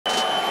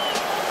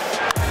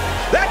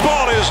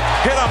ball is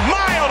hit a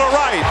mile to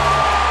right.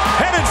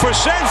 Headed for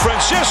San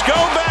Francisco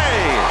Bay.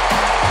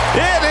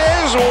 It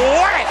is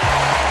whack!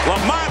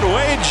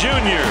 LaMonte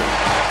Jr.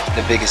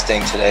 The biggest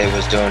thing today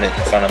was doing it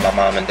in front of my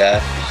mom and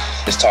dad.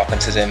 Just talking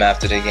to them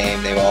after the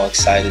game, they were all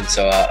excited.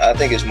 So I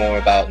think it's more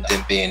about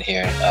them being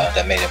here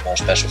that made it more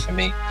special for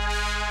me.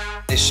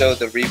 They showed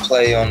the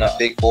replay on the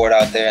big board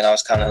out there, and I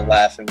was kind of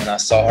laughing when I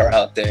saw her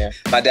out there.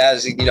 My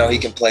dad's, he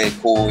can play it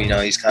cool.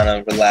 He's kind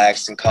of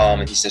relaxed and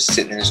calm, and he's just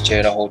sitting in his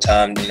chair the whole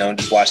time,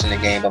 just watching the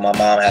game. But my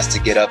mom has to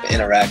get up and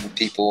interact with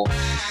people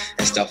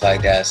and stuff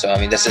like that. So,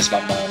 that's just my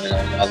mom, and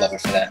I love her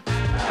for that.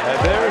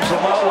 And there's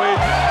LaMonte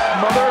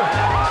mother,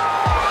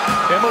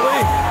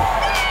 Emily.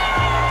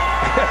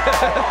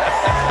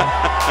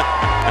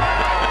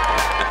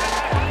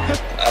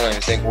 I don't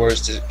even think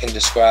words can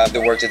describe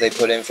the work that they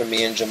put in for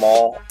me and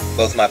Jamal.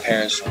 Both my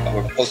parents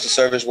were postal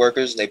service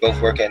workers. They both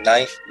work at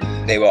night.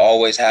 They would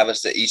always have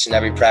us to each and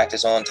every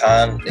practice on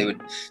time. They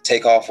would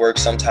take off work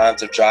sometimes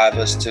to drive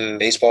us to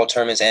baseball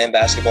tournaments and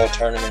basketball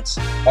tournaments.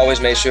 Always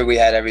made sure we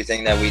had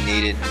everything that we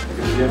needed.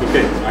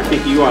 Okay, I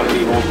think you ought to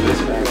be home for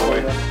this bad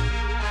boy.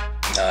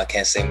 I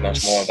can't say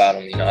much more about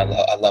him.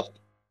 I love him.